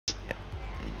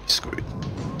Screwed.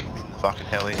 Fucking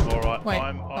heli. Alright, Wait.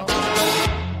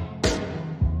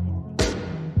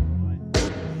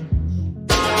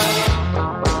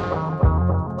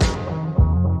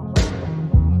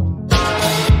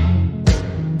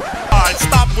 Alright,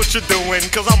 stop what you're doing,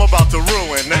 cause I'm about to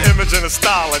ruin the image and the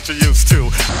style that you're used to.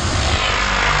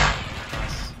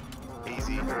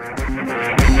 Easy.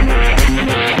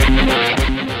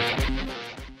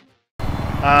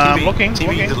 Looking.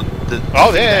 The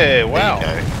Oh, yeah, wow.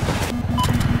 There you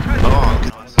go.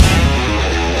 Oh, nice.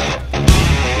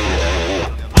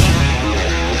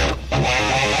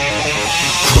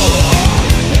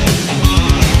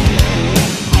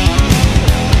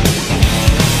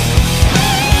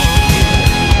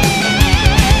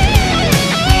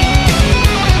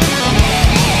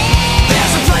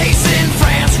 There's a place in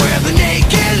France where the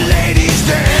naked ladies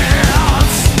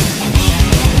dance.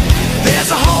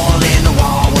 There's a hole in the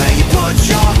wall where you put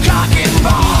your cock and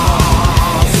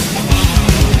balls.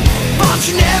 But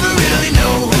you never really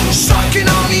know who's sucking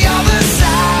on the other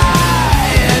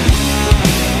side.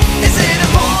 Is it a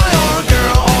boy or a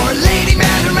girl or a lady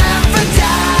man hermaphrodite?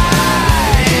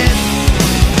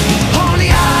 Honey,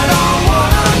 I don't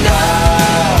wanna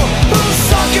know who's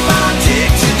sucking my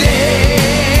dick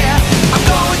today. I'm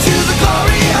going to the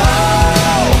glory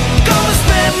hole, gonna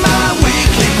spend my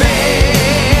weekly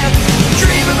pay.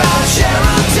 Dream about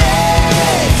Sharon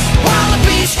Tate while the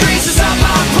beach greases up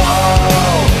my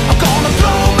pole. I'm gonna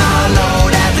blow my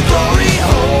load at the glory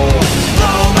hole.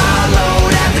 Blow my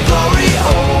load at the glory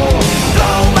hole.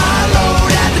 Blow my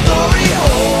load at the glory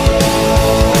hole.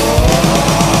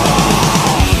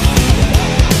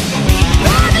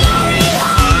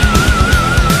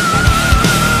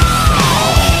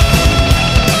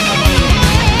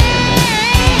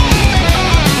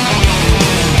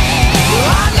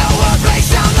 I know a place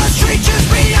down the street just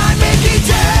behind Mickey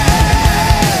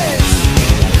D's,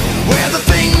 where the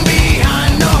thing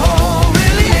behind the hole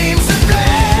really aims to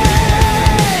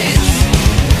blaze.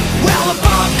 Well, a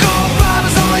buck or five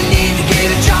is all I need to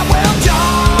get a job well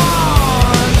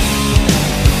done.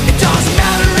 It doesn't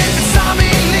matter if it's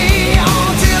Tommy Lee or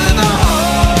Till in the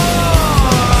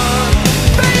Hood.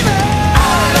 Baby,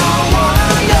 I don't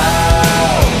wanna know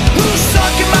who's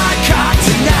sucking my cock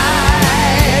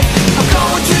tonight. I'm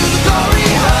going to the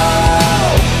glory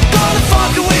hole, gonna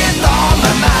fuck it with all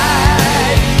my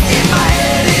might. In my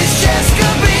head is Jessica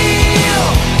Biel,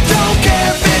 don't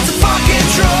care if it's a fucking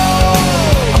troll.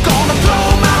 I'm gonna blow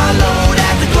my load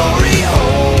at the glory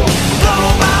hole. Blow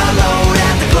my load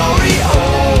at the glory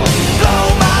hole. Blow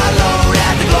my load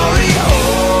at the glory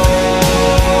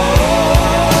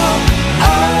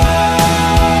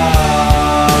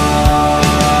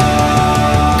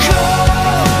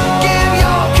give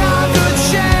your cock a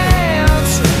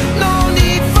chance. No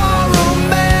need for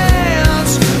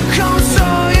romance. Come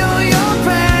soil your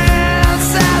pants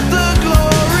at the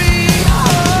glory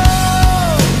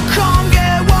hole. Come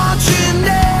get what you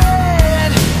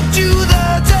need. Do the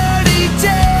dirty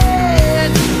deed.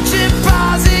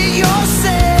 Deposit your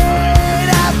seed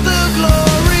at the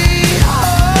glory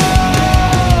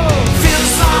hole. Feel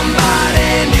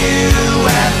somebody new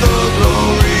at the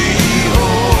glory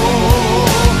hole.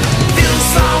 Feel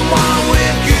someone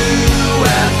with you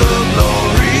at the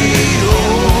glory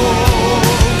hole.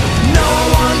 No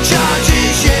one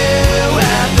judges you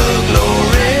at the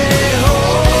glory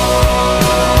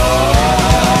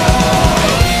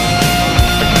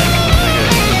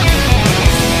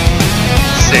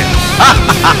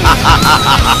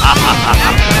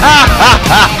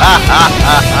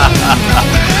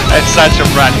It's such a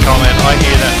brat comment, I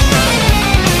hear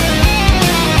that.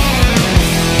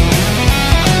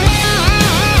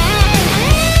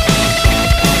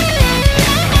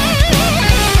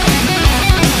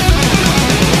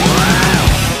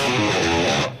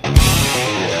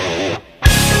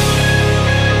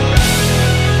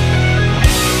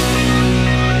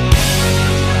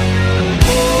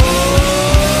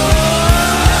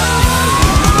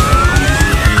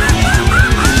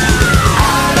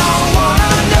 I don't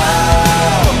wanna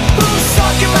know who's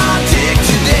sucking my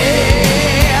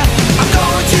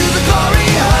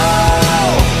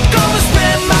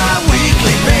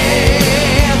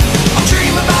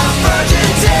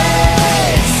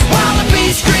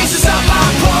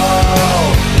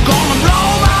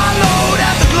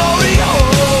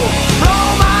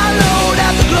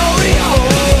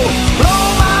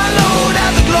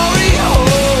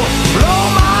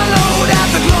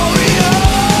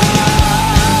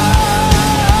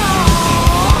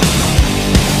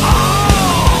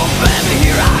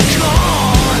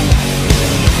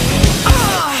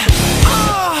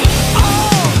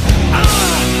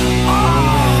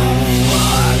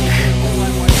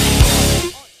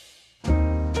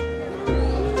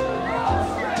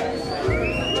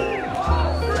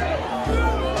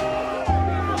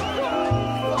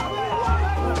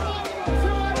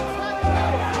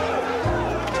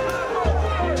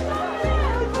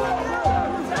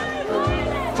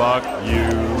Fuck you.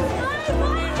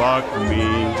 Fuck me.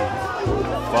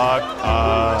 Fuck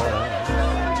us.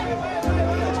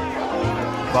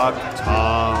 Fuck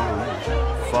Tom.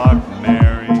 Fuck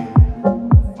Mary.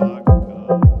 Fuck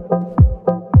God.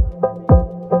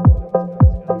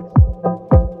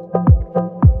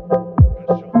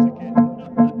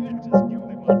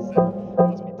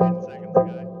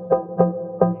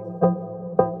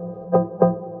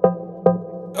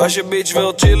 Als je bitch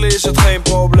wil chillen is het geen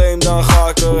probleem, dan ga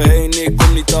ik erheen. Ik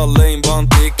kom niet alleen,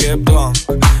 want ik heb drank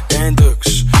en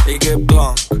drugs. Ik heb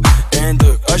drank en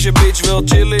drugs. Als je bitch wil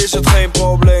chillen is het geen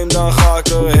probleem, dan ga ik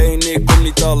erheen. Ik kom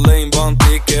niet alleen, want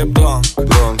ik heb drank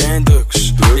en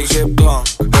drugs. Ik heb drank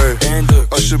en drugs.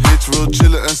 Als je bitch wil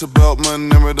chillen en ze belt mijn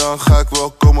nummer, dan ga ik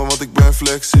wel komen, want ik ben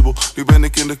flexibel. Nu ben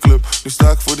ik in de club, nu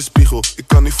sta ik voor de spiegel. Ik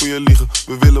kan niet voor je liegen,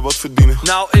 we willen wat verdienen.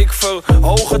 Nou, ik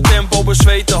verhoog het tempo,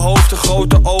 bezweten hoofd, de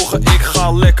grote ogen. Ik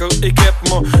ga lekker, ik heb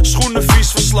mijn schoenen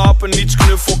vies verslapen. Niets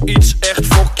knuffel, iets echt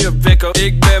fokje wekker.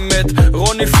 Ik ben met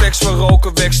Ronnie Flex, we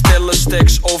roken weg, stellen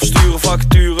stacks of sturen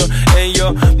facturen. En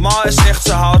je ma is echt,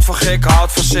 ze houdt van gek,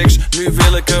 houdt van seks. Nu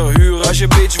wil ik er huren. Als je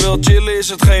bitch wil chillen is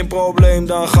het geen probleem,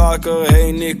 dan ga ik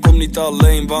erheen. Ik kom niet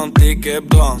alleen, want ik heb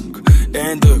drank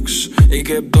en drugs. Ik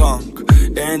heb drank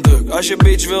en drugs. Als je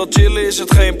bitch wil chillen is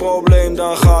het geen probleem,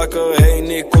 dan ga ik erheen.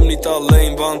 Ik kom niet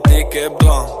alleen, want ik heb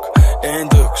drank en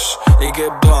drugs. Ik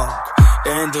heb drank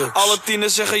en drugs. Alle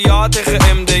tieners zeggen ja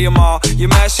tegen MDMA. Je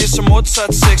meisje is een mot,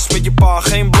 staat seks met je pa.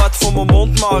 Geen blad voor mijn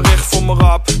mond, maar recht voor mijn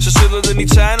raap. Ze zullen er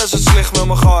niet zijn als het slecht met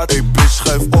me gaat. Hey bitch,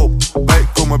 schuif op. Wij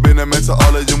komen binnen met z'n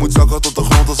allen. Je moet zakken tot de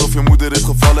grond alsof je moeder is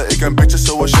gevallen. Ik ken bitches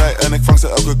zoals jij en ik vang ze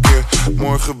elke keer.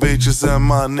 Morgen weet je ze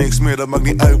maar niks meer. Dat maakt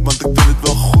niet uit, want ik vind het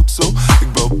wel goed zo.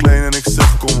 Ik bel klein en ik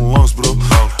zeg kom langs bro.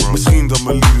 Misschien dat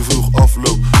mijn liefde vroeg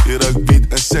afloopt. Je ruikt beat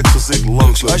en seks als ik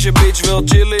langsloop. Als je bitch wil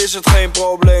chillen is het geen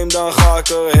probleem, dan ga ik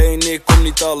erheen. Ik kom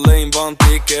niet alleen, want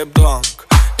ik heb drank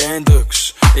en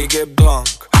drugs. Ik heb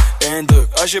drank en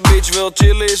drugs. Als je bitch wil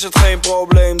chillen is het geen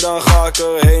probleem, dan ga ik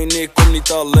erheen. Ik kom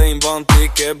niet alleen, want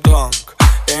ik heb drank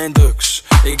en drugs.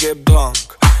 Ik heb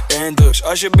drank en drugs.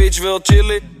 Als je bitch wil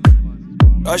chillen.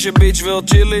 Als je bitch wil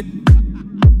chillen.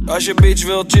 Als je bitch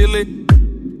wil chillen.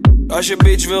 Als je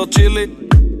bitch wil chillen.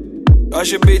 Als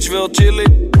je bitch wil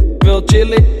chillen. Wil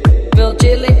chillen. Wil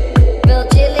chillen. Wil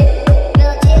chillen.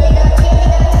 Wil chillen.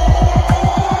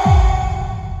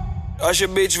 Als je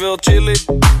bitch wil chillen.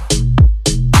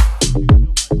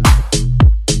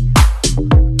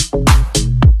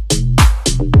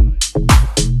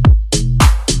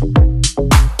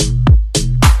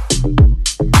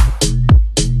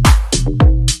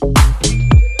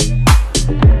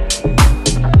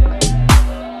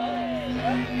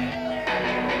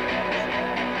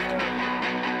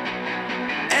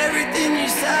 Everything you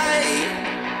say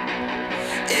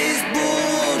is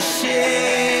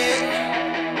bullshit,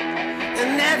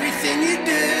 and everything you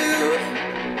do